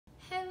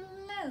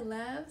Hi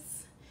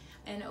loves,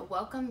 and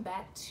welcome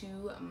back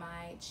to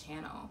my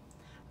channel.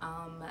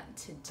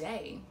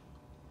 Today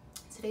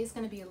today's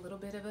going to be a little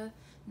bit of a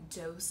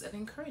dose of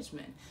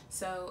encouragement.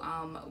 So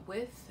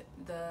with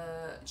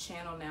the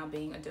channel now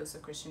being a dose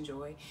of Christian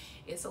joy,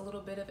 it's a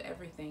little bit of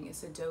everything.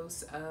 It's a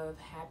dose of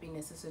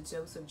happiness, it's a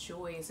dose of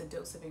joy, it's a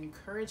dose of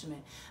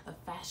encouragement, of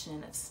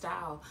fashion, of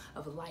style,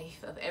 of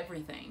life, of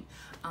everything.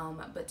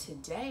 But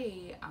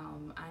today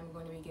I'm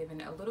going to be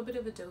given a little bit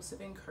of a dose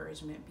of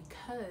encouragement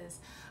because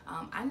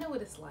I know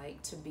what it's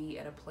like to be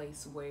at a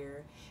place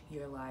where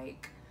you're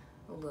like,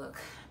 look,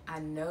 I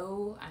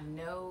know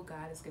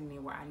God is giving me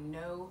a word. I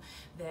know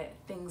that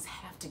things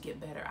have to get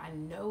better. I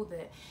know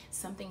that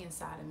something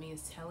inside of me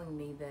is telling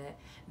me that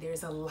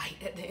there's a light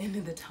at the end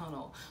of the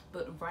tunnel.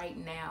 But right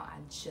now, I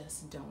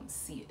just don't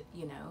see it,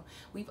 you know?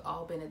 We've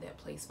all been at that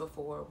place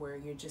before where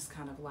you're just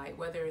kind of like,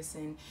 whether it's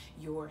in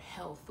your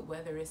health,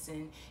 whether it's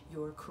in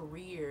your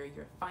career,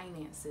 your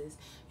finances,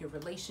 your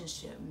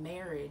relationship,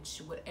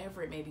 marriage,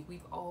 whatever it may be,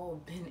 we've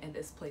all been at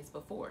this place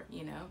before,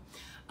 you know?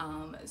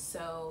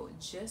 So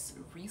just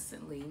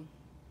recently,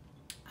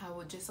 I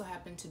would just so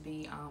happen to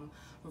be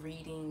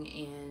reading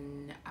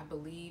in, I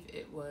believe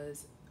it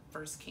was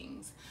First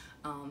Kings,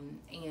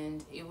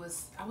 and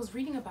I was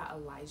reading about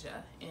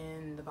Elijah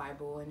in the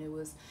Bible, and it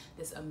was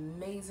this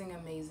amazing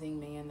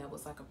man that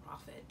was like a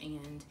prophet,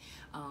 and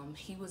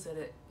he was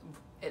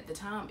at the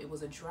time it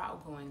was a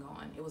drought going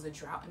on. It was a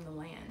drought in the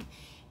land,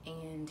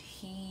 and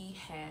he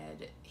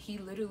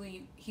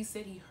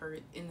said he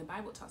heard, in the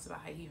Bible it talks about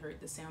how he heard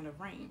the sound of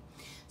rain.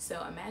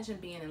 So imagine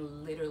being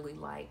in literally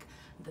like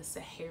the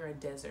Sahara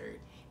Desert,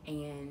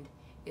 and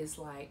it's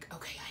like,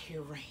 okay, I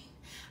hear rain,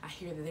 I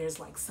hear that there's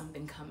like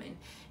something coming.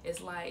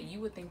 It's like you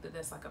would think that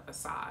that's like a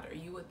facade, or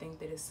you would think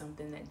that it's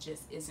something that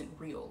just isn't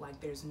real, like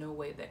there's no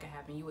way that could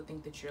happen. You would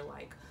think that you're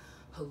like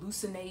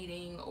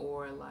hallucinating,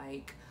 or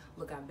like,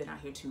 look, I've been out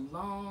here too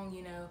long,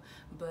 you know.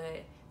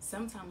 But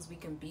sometimes we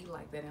can be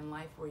like that in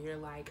life, where you're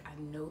like, I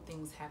know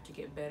things have to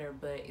get better,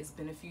 but it's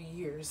been a few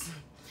years.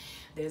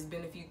 There's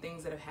been a few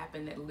things that have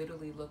happened that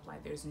literally look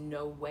like there's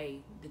no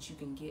way that you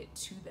can get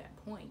to that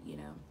point, you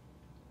know.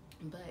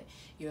 But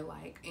you're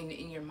like,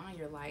 in your mind,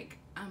 you're like,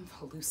 I'm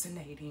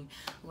hallucinating.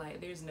 Like,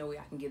 there's no way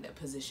I can get that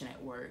position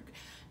at work.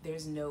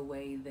 There's no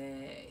way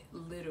that,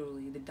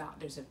 literally, the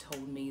doctors have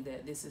told me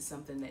that this is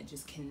something that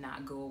just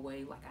cannot go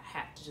away. Like, I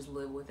have to just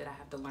live with it. I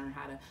have to learn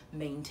how to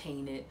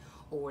maintain it,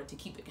 or to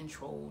keep it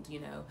controlled,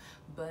 you know.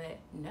 But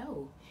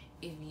no,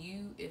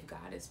 if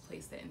God has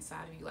placed that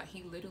inside of you, like,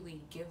 he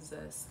literally gives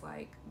us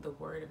like the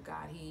word of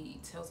God. He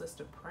tells us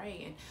to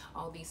pray and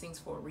all these things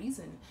for a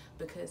reason,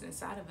 because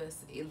inside of us,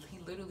 he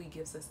literally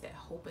gives us that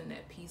hope and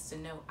that peace to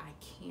know I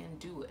can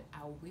do it,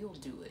 I will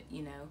do it,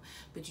 you know.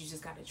 But you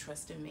just got to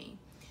trust in me.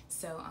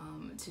 So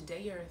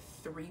today are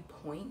 3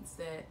 points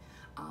that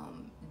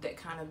that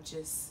kind of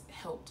just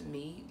helped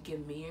me,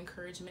 give me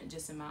encouragement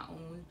just in my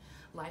own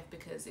life.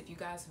 Because if you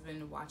guys have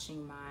been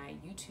watching my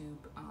YouTube,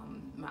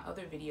 my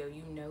other video,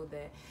 you know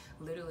that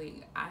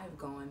literally I have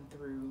gone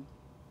through,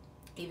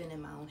 even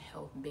in my own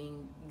health,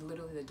 being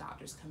literally the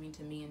doctors coming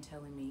to me and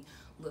telling me,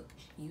 look,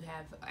 you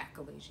have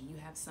achalasia, you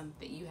have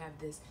something, you have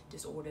this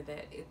disorder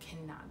that it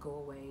cannot go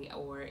away,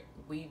 or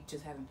we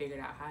just haven't figured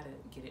out how to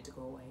get it to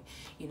go away,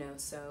 you know.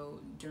 So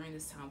during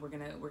this time, we're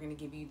gonna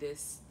give you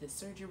this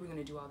surgery, we're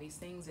gonna do all these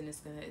things, and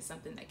it's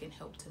something that can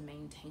help to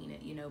maintain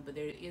it, you know. But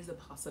there is a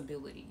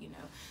possibility, you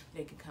know,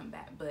 that it could come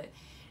back. But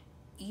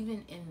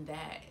even in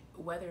that,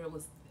 whether it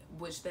was,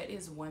 which that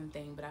is one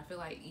thing, but I feel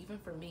like even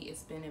for me,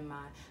 it's been in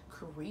my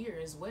career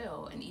as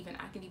well, and even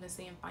I can even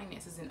say in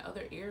finances, in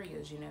other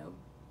areas, you know,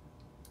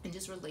 and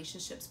just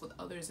relationships with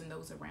others and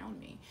those around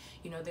me.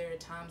 You know, there are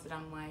times that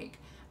I'm like,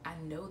 I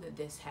know that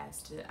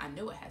I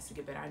know it has to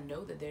get better. I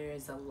know that there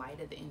is a light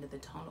at the end of the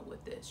tunnel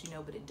with this, you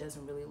know, but it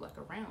doesn't really look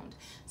around.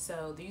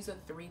 So these are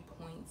 3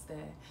 points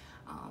that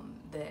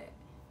that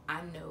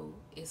I know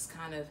it's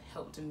kind of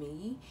helped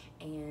me,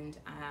 and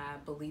I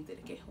believe that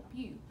it can help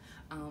you.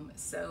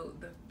 So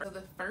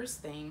the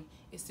first thing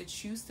is to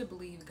choose to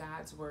believe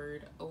God's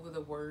word over the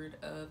word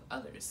of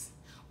others,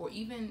 or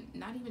even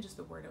not even just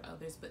the word of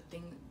others, but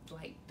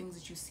things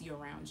that you see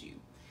around you.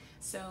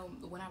 So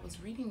when I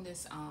was reading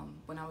this,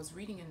 when I was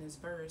reading in this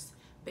verse,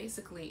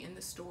 basically in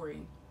the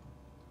story,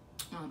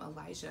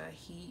 Elijah,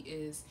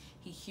 he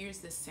hears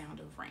this sound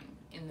of rain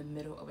in the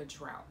middle of a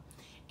drought,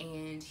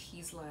 and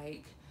he's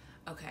like,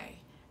 okay,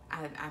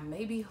 I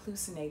may be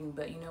hallucinating,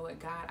 but you know what,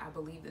 God, I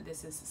believe that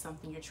this is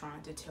something you're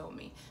trying to tell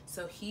me.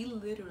 So he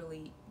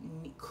literally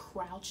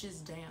crouches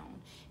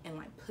down and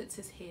like puts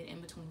his head in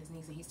between his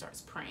knees, and he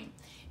starts praying.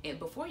 And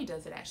before he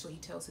does it, actually, he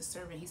tells his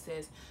servant, he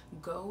says,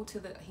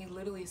 he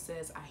literally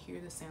says, I hear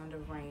the sound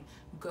of rain,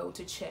 go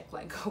to check,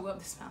 like go up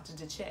this mountain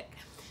to check.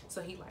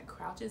 So he like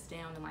crouches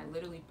down and like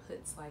literally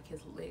puts like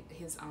his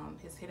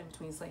head in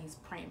between his legs. He's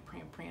praying,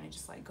 and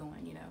just like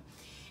going, you know.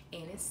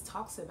 And it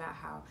talks about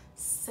how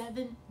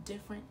 7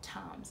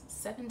 times,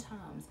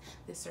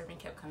 this servant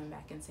kept coming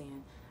back and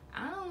saying,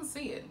 I don't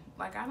see it.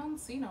 Like, I don't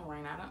see no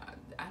rain.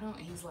 I don't.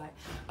 And he's like,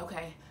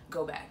 okay,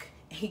 go back.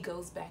 he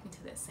goes back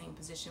into that same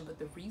position. But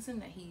the reason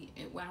that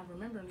when I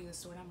remember reading the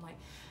story, I'm like,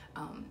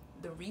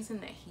 the reason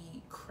that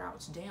he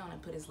crouched down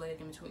and put his head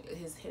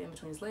in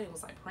between his legs,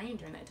 was like praying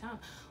during that time,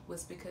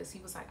 was because he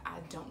was like, I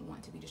don't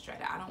want to be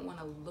distracted. I don't want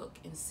to look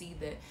and see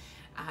that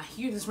I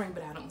hear this rain,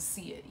 but I don't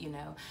see it.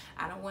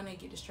 I don't want to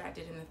get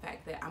distracted in the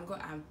fact that I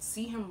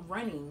see him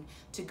running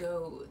to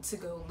go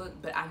look,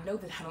 but I know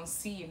that I don't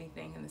see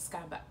anything in the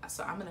sky. But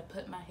so I'm gonna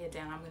put my head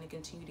down. I'm gonna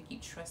continue to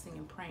keep trusting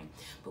and praying.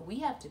 But we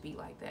have to be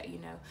like that,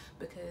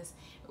 because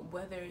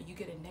whether you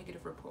get a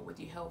negative report with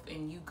your health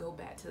and you go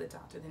back to the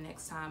doctor the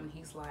next time and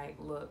he's like,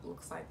 look,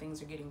 looks like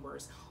things are getting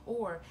worse,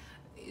 or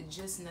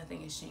just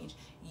nothing has changed,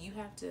 you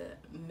have to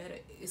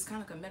it's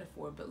kind of like a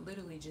metaphor, but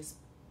literally just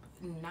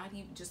not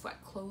even just like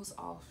close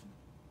off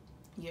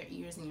your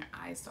ears and your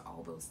eyes to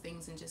all those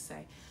things and just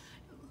say,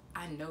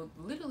 I know.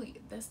 Literally,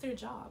 that's their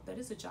job. That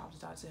is a job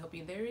to help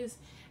you. There is,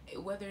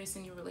 whether it's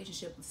in your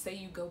relationship, say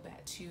you go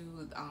back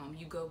to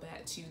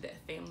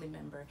that family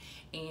member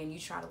and you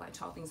try to like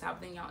talk things out,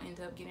 but then y'all end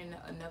up getting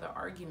another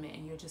argument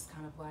and you're just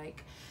kind of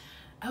like,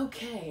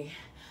 okay,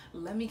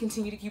 let me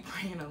continue to keep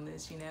praying on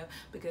this,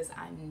 because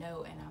I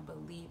know and I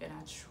believe and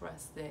I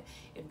trust that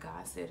if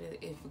God said it,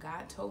 if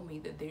God told me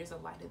that there's a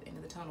light at the end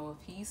of the tunnel,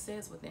 if he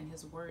says within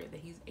his word that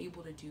he's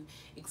able to do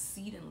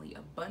exceedingly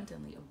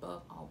abundantly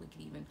above all we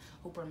could even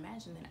hope or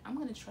imagine, then I'm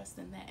going to trust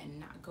in that and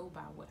not go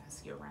by what I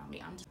see around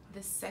me.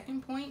 The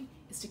second point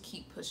is to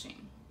keep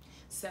pushing.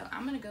 So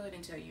I'm going to go ahead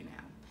and tell you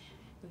now.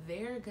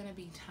 There are going to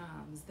be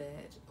times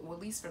that, well,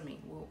 at least for me,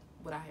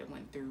 what I had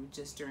went through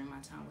just during my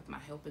time with my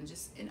health and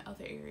just in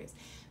other areas,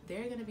 there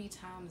are going to be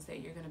times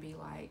that you're going to be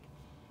like,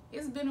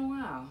 it's been a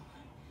while.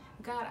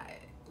 God,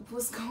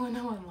 what's going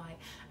on? Like,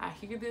 I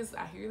hear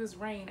this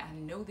rain. I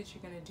know that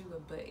you're going to do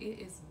it, but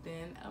it has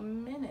been a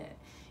minute,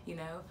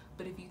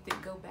 But if you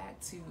go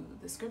back to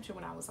the scripture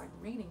when I was like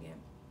reading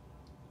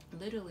it,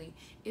 literally,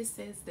 it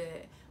says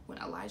that when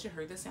Elijah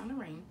heard the sound of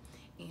rain,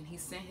 and he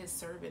sent his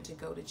servant to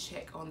go to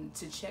check on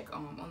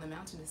the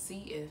mountain to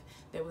see if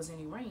there was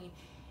any rain,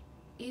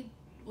 it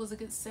was a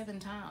good 7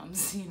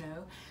 times,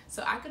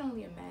 So I could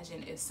only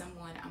imagine if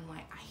someone, I'm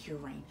like, I hear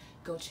rain,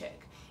 go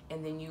check,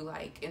 and then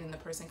and then the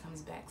person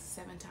comes back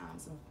 7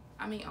 times.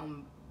 I mean,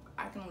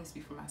 I can only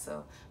speak for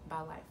myself.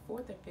 By like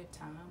 4th or 5th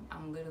time,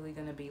 I'm literally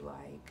gonna be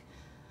like,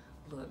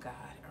 look, God,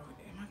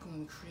 am I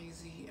going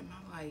crazy? Am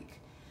I like,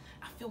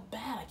 I feel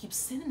bad. I keep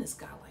sending this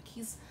guy like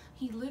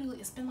he literally,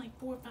 it's been like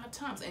 4 or 5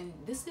 times, and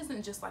this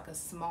isn't just like a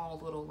small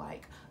little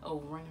like, oh,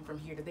 running from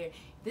here to there.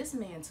 This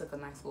man took a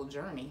nice little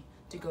journey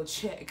to go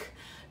check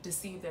to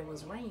see if there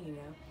was rain,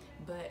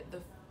 But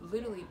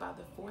literally by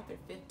the 4th or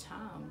 5th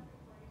time,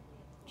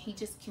 he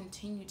just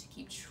continued to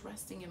keep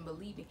trusting and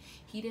believing.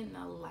 He didn't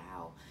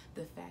allow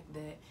the fact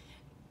that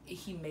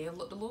he may have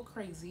looked a little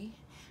crazy,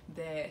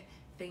 that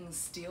things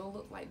still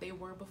look like they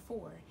were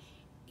before.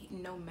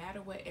 No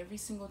matter what, every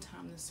single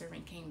time the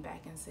servant came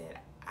back and said,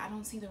 I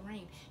don't see the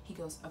rain, he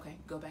goes, okay,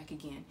 go back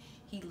again.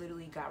 He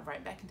literally got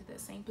right back into that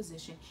same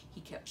position.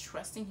 He kept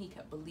trusting, he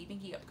kept believing,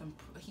 he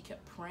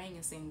kept praying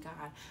and saying,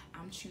 God,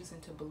 I'm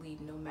choosing to believe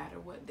no matter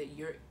what, that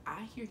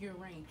I hear your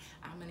rain.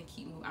 I'm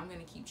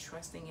gonna keep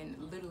trusting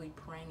and literally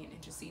praying and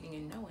interceding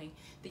and knowing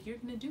that you're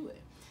gonna do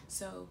it.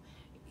 So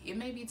it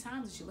may be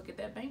times that you look at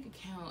that bank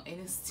account and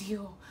it's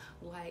still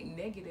like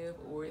negative,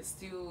 or it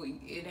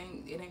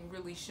ain't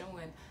really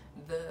showing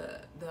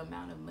the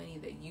amount of money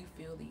that you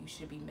feel that you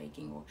should be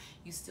making, or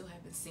you still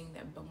haven't seen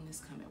that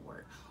bonus come at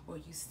work, or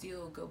you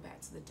still go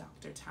back to the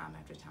doctor time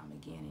after time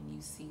again and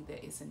you see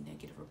that it's a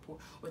negative report,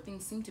 or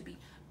things seem to be,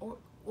 or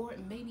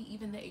maybe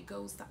even that it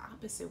goes the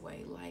opposite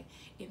way. Like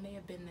it may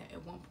have been that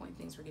at one point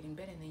things were getting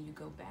better and then you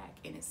go back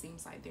and it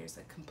seems like there's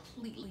a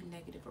completely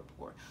negative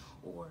report,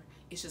 or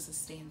it's just a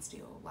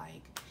standstill.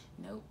 Like,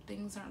 nope,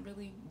 things aren't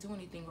really doing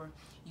anything. Or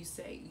you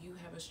say you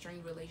have a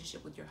strained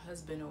relationship with your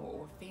husband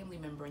or family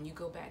member, and you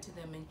go back to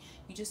them and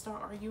you just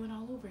start arguing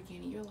all over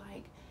again, and you're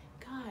like,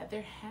 God,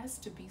 there has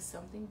to be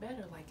something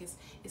better. Like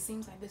it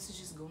seems like this is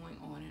just going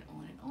on and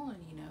on and on,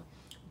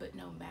 But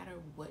no matter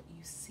what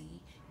you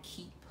see,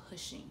 keep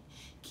pushing,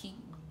 keep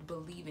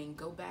believing.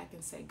 Go back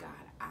and say, God,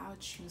 I'll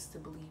choose to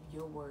believe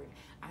your word.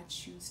 I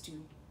choose to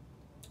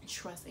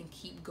trust and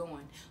keep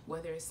going,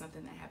 whether it's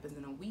something that happens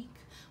in a week,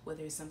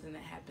 whether it's something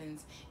that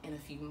happens in a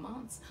few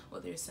months,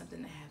 whether it's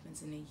something that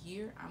happens in a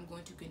year. I'm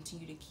going to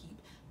continue to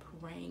keep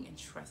praying and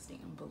trusting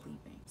and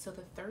believing. So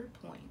the third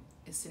point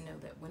is to know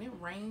that when it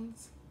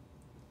rains,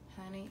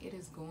 honey, it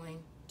is going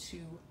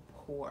to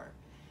pour.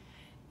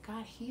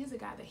 God, he is a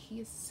God that he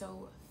is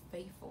so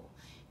faithful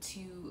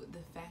to the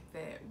fact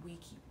that we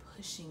keep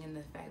pushing, and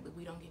the fact that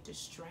we don't get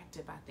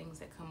distracted by things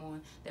that come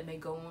on, that may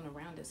go on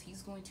around us.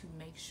 He's going to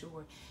make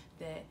sure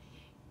that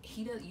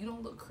you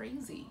don't look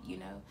crazy,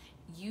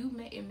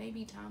 It may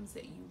be times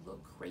that you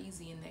look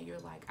crazy and that you're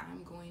like,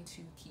 I'm going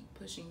to keep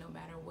pushing no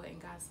matter what.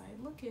 And God's like,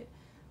 look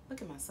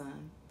at my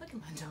son, look at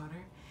my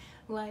daughter.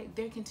 Like,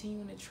 they're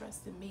continuing to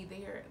trust in me.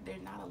 They're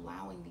not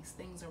allowing these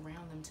things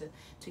around them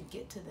to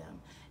get to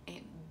them.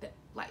 And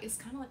like, it's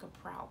kind of like a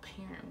proud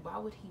parent. Why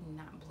would he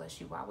not bless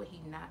you? Why would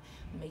he not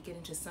make it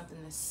into something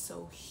that's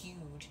so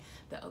huge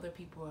that other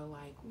people are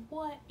like,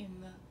 what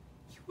in the,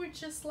 you were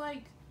just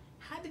like,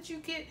 how did you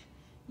get,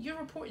 your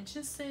report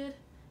just said,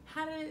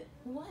 how did,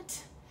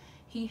 what?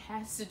 He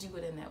has to do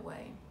it in that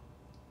way.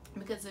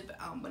 Because if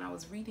when I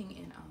was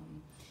reading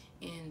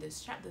in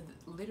this chapter,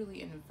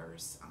 literally in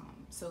verse,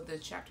 so the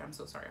chapter, I'm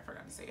so sorry, I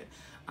forgot to say it,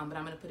 but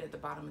I'm going to put it at the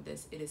bottom of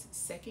this. It is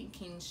 2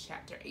 Kings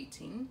chapter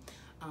 18.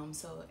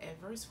 So at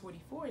verse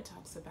 44, it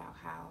talks about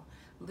how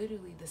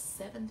literally the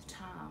 7th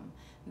time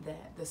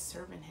that the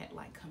servant had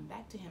like come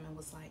back to him and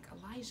was like,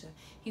 Elijah,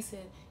 he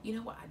said, you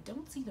know what, I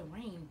don't see the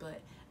rain, but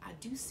I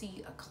do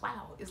see a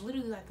cloud. It's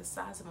literally like the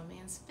size of a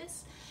man's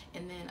fist.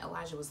 And then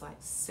Elijah was like,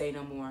 say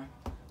no more,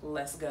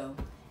 let's go.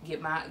 Get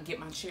my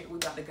chair, we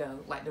got to go,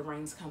 like the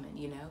rain's coming,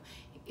 you know.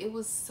 It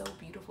was so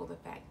beautiful, the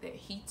fact that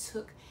he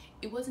took,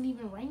 it wasn't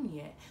even rain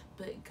yet,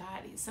 but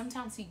God,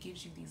 sometimes he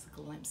gives you these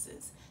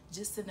glimpses,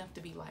 just enough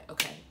to be like,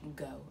 okay,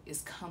 go,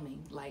 it's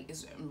coming, like,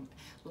 it's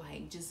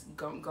like, just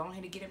go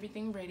ahead and get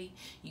everything ready.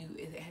 You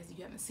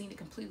haven't seen it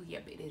completely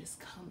yet, but it is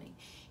coming.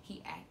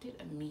 He acted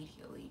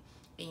immediately,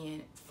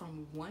 and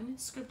from one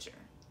scripture,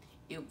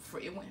 it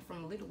went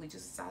from literally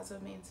just the size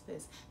of a man's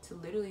fist to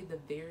literally the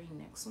very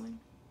next one.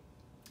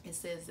 It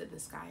says that the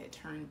sky had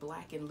turned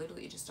black and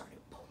literally it just started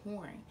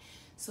pouring.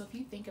 So if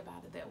you think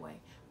about it that way,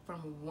 from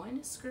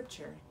one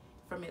scripture,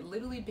 from it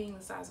literally being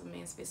the size of a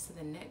man's fist to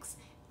the next,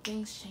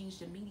 things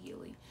changed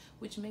immediately,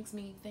 which makes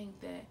me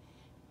think that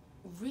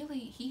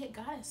really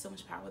God has so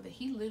much power that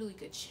he literally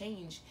could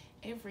change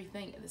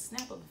everything at the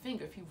snap of a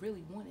finger if he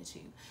really wanted to.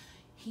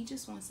 He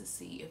just wants to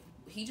see if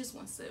he just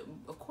wants to,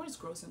 of course,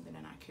 grow something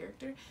in our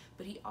character,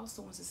 but he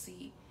also wants to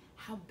see,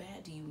 how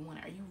bad do you want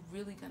it? Are you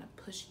really going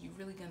to push? Are you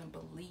really going to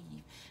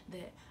believe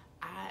that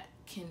I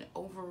can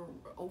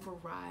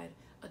override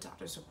a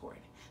doctor's report?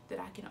 That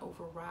I can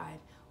override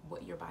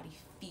what your body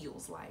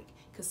feels like?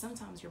 Because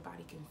sometimes your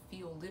body can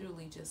feel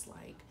literally just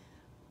like,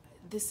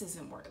 this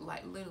isn't work.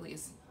 Like literally,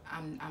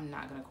 I'm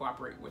not going to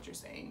cooperate with what you're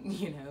saying,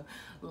 you know,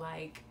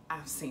 like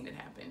I've seen it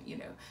happen, you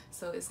know.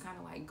 So it's kind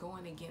of like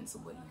going against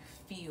what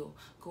you feel,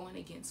 going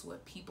against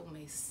what people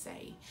may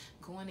say,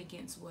 going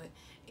against what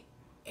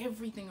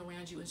everything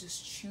around you, is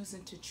just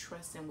choosing to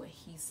trust in what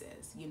he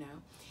says, you know.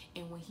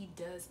 And when he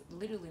does,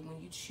 literally when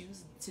you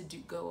choose to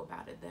go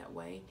about it that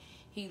way,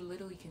 he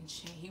literally can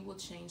change. He will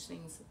change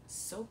things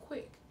so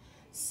quick,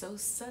 so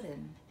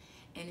sudden,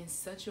 and in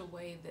such a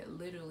way that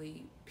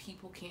literally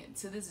people can't,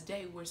 to this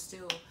day, we're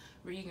still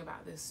reading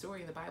about this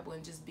story in the Bible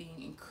and just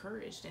being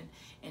encouraged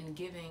and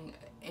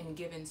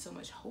given so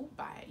much hope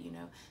by it, you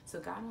know. So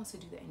God wants to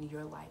do that in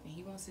your life, and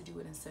he wants to do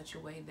it in such a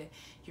way that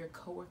your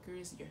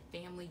coworkers, your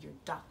family, your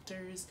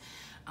doctors,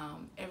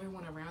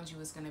 everyone around you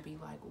is going to be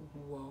like,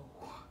 whoa,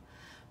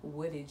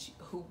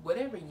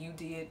 whatever you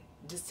did,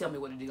 just tell me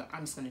what to do.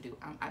 I'm just going to do.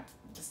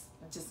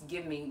 Just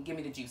give me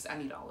the juice. I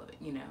need all of it,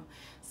 you know.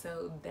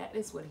 So that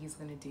is what he's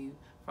going to do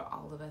for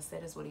all of us.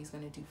 That is what he's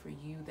going to do for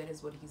you. That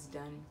is what he's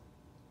done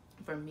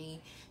for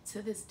me.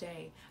 To this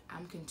day,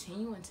 I'm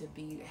continuing to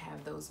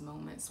have those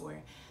moments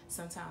where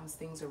sometimes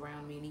things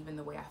around me, and even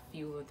the way I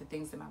feel, or the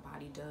things that my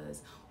body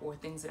does, or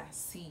things that I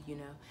see, you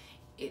know,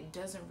 it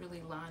doesn't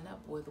really line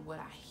up with what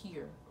I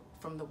hear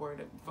from the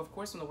word of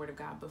course from the word of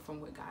God, but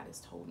from what God has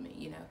told me,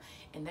 you know.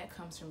 And that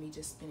comes from me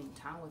just spending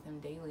time with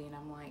him daily, and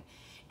I'm like,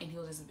 and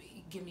he'll just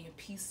give me a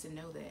peace to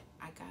know that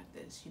I got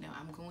this, you know.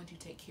 I'm going to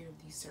take care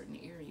of these certain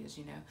areas,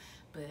 you know.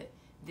 But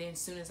then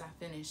as soon as I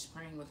finish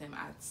praying with him,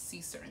 I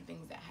see certain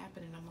things that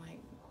happen, and I'm like,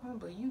 well,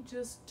 but you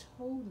just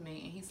told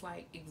me. And he's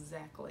like,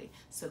 exactly.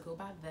 So go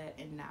by that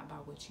and not by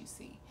what you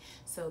see.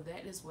 So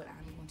that is what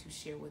I'm going to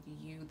share with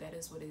you. That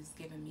is what has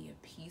given me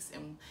a peace,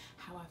 and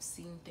how I've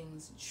seen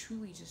things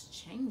truly just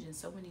change in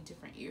so many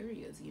different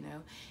areas, you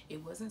know.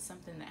 It wasn't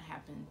something that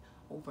happened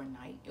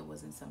overnight. It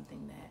wasn't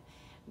something that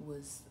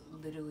was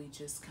literally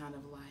just kind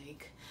of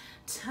like,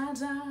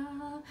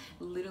 ta-da,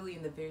 literally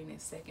in the very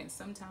next second.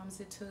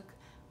 Sometimes it took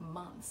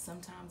months,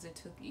 sometimes it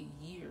took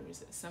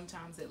years,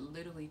 sometimes it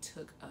literally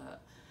took a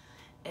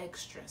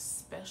extra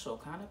special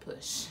kind of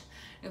push.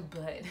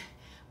 But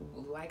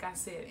like I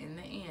said, in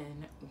the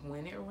end,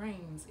 when it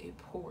rains, it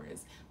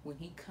pours. When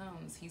he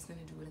comes, he's going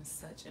to do it in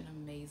such an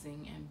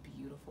amazing and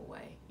beautiful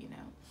way, you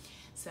know.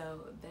 So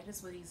that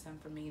is what he's done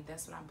for me.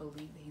 That's what I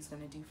believe that he's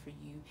going to do for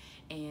you.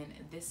 And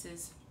this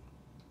is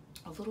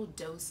a little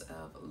dose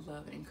of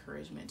love and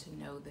encouragement to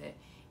know that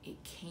it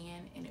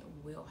can and it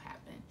will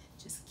happen.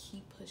 Just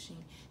keep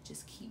pushing,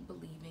 just keep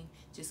believing,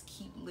 just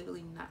keep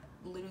literally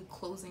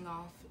closing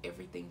off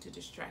everything to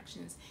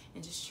distractions,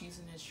 and just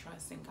choosing to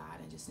trust in God,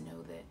 and just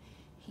know that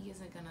he is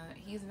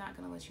not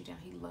gonna let you down.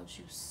 He loves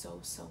you so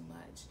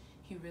much.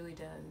 He really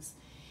does.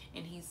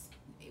 And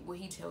what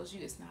he tells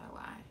you is not a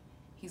lie.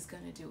 He's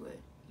gonna do it,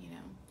 you know.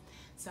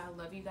 So I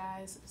love you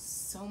guys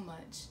so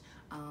much.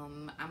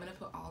 I'm gonna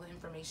put all the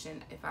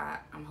information,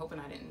 I'm hoping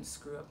I didn't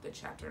screw up the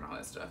chapter and all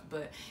that stuff,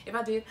 but if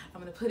I did,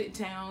 I'm gonna put it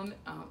down.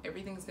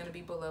 Everything's gonna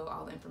be below,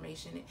 all the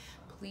information.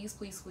 please,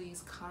 please,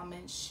 please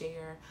comment,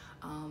 share,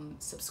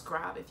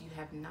 subscribe if you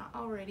have not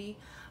already.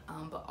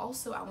 But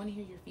also, I want to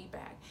hear your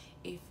feedback.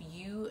 If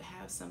you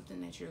have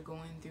something that you're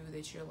going through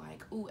that you're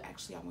like, ooh,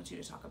 actually, I want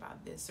you to talk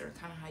about this, or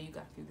kind of how you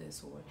got through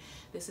this, or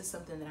this is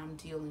something that I'm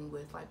dealing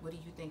with, like, what do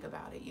you think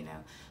about it? You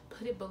know,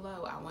 put it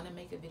below. I want to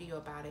make a video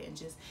about it and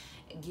just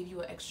give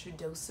you an extra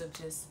dose of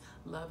just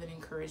love and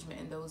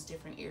encouragement in those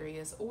different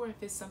areas. Or if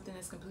it's something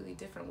that's completely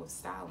different with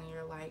style and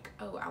you're like,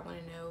 oh, I want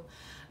to know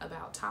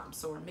about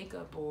tops or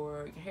makeup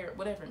or hair,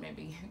 whatever it may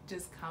be,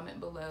 just comment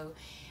below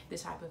the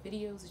type of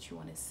videos that you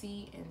want to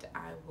see, and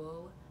I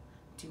will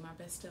do my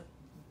best to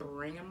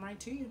bring them right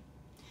to you.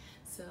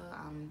 So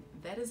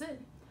that is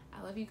it.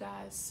 I love you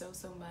guys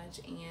so much,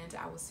 and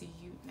I will see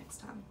you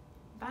next time.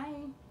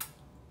 Bye.